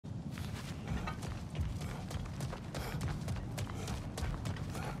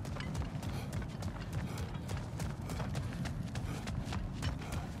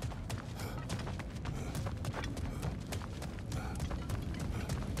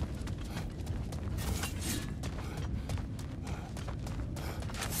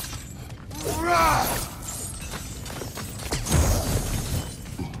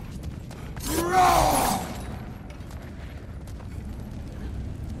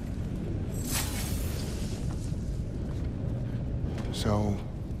So,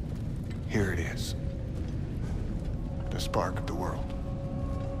 here it is. The spark of the world.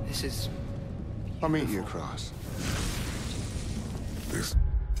 This is... I'll meet you across. This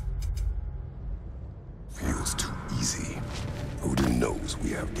feels too easy. Odin knows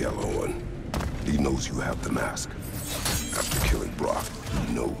we have Gjallarhorn. He knows you have the mask. After killing Brock,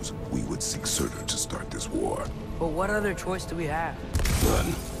 he knows we would seek Surtur to start this war. But what other choice do we have?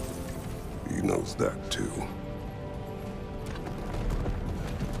 None. He knows that too.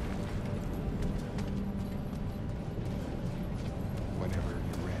 Whenever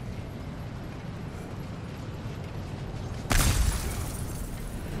you're ready.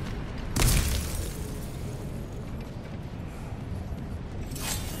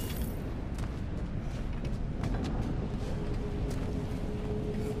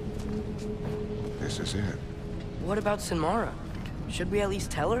 This is it. What about Sinmara? Should we at least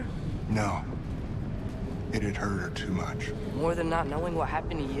tell her? No. It'd hurt her too much. More than not knowing what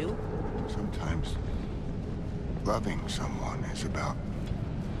happened to you? Sometimes loving someone is about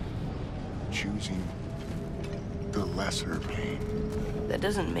choosing the lesser pain. That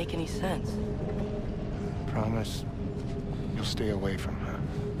doesn't make any sense. Promise you'll stay away from her.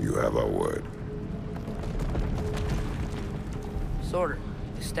 You have our word. Sorter,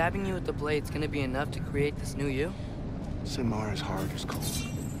 is stabbing you with the blades gonna be enough to create this new you? Sinmara's heart is cold.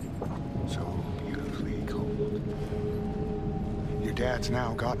 So beautifully cold. Your dad's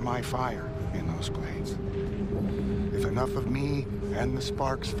now got my fire in those blades. If enough of me and the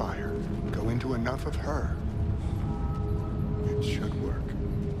spark's fire go into enough of her, it should work.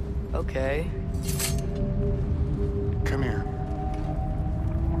 Okay. Come here.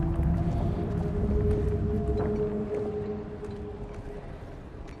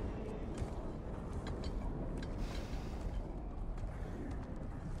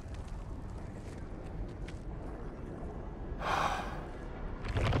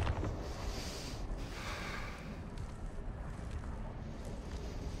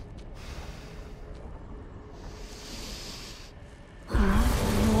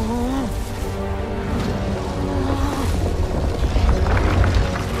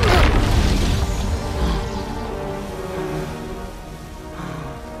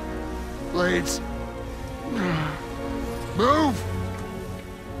 Blades. Move!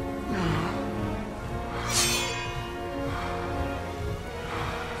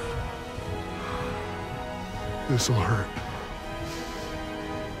 This'll hurt.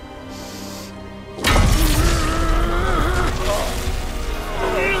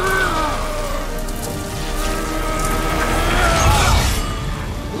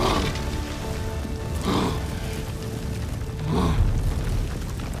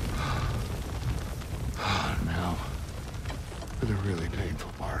 Now, for the really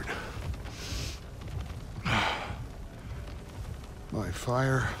painful part. My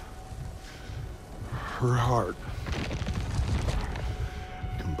fire, her heart.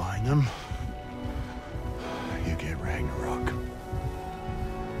 Combine them, you get Ragnarok.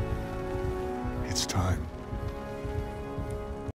 It's time.